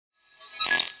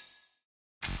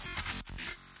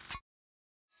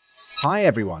Hi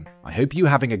everyone, I hope you're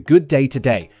having a good day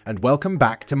today and welcome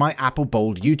back to my Apple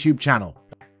Bold YouTube channel.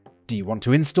 Do you want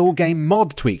to install game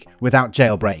mod tweak without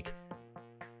jailbreak?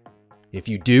 If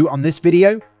you do, on this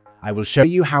video, I will show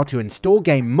you how to install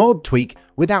game mod tweak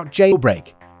without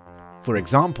jailbreak. For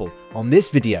example, on this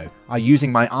video, I'm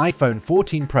using my iPhone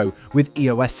 14 Pro with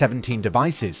iOS 17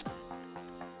 devices.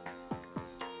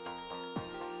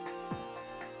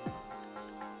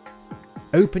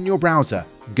 Open your browser,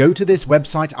 go to this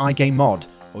website iGameMod,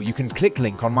 or you can click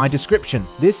link on my description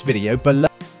this video below.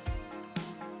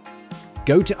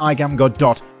 Go to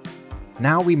iGameMod.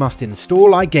 Now we must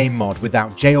install iGameMod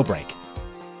without jailbreak.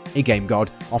 iGameMod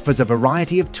offers a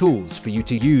variety of tools for you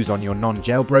to use on your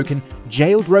non-jailbroken,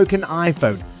 jailbroken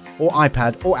iPhone or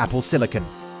iPad or Apple Silicon.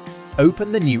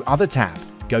 Open the new Other tab,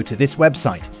 go to this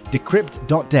website,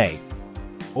 decrypt.day,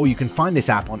 or you can find this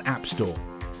app on App Store.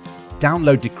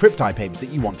 Download Decrypt IPAs that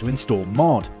you want to install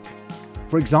mod.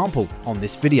 For example, on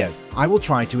this video, I will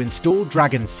try to install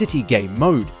Dragon City game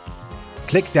mode.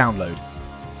 Click download.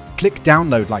 Click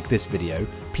download like this video.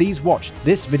 Please watch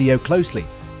this video closely.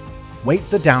 Wait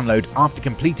the download after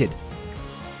completed.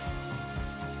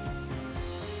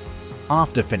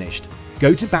 After finished,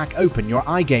 go to back open your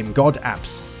iGameMod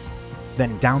apps.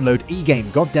 Then download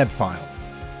iGameMod deb file.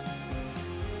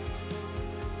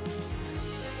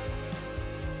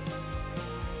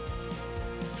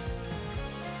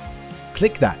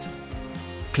 Click that.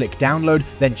 Click download,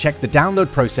 then check the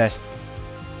download process.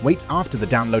 Wait after the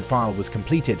download file was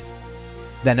completed.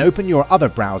 Then open your other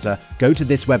browser, go to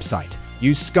this website,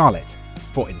 use Scarlet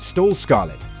for install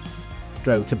Scarlet.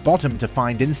 Go to bottom to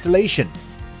find installation.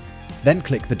 Then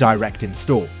click the direct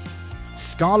install.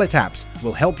 Scarlet apps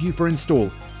will help you for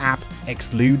install app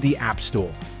exclude the App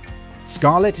Store.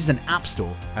 Scarlet is an App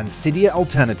Store and Cydia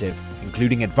alternative,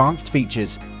 including advanced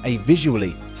features, a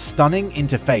visually stunning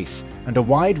interface, and a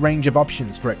wide range of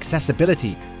options for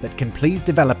accessibility that can please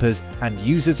developers and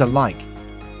users alike.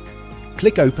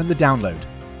 Click open the download.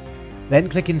 Then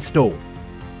click install.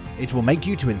 It will make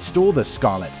you to install the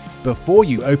Scarlet. Before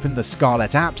you open the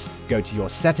Scarlet apps, go to your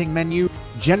setting menu,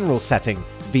 general setting,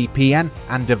 VPN,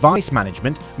 and device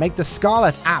management. Make the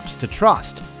Scarlet apps to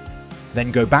trust.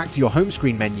 Then go back to your home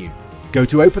screen menu. Go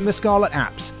to open the Scarlet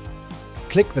apps.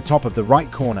 Click the top of the right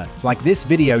corner, like this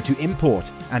video, to import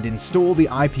and install the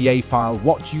IPA file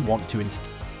what you want to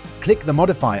install. Click the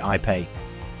Modify IPA.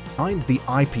 Find the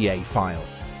IPA file.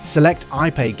 Select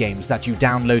IPA games that you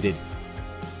downloaded.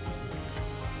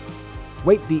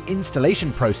 Wait the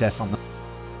installation process on the...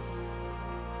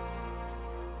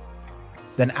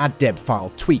 Then add deb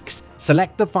file tweaks.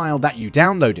 Select the file that you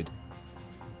downloaded.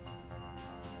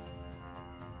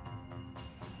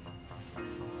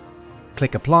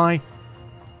 Click Apply.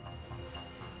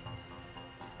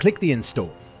 Click the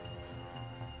install.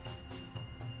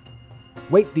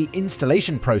 Wait the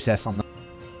installation process on the...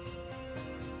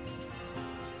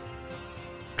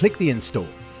 Click the install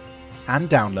and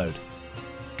download.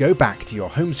 Go back to your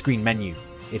home screen menu.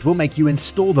 It will make you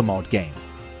install the mod game.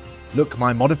 Look,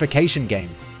 my modification game,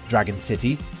 Dragon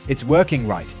City, it's working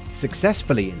right,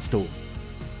 successfully installed.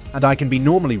 And I can be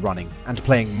normally running and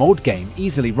playing mod game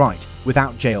easily right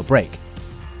without jailbreak.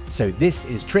 So this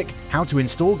is trick how to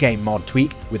install game mod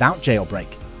tweak without jailbreak.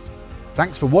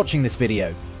 Thanks for watching this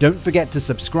video. Don't forget to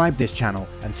subscribe this channel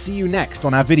and see you next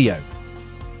on our video.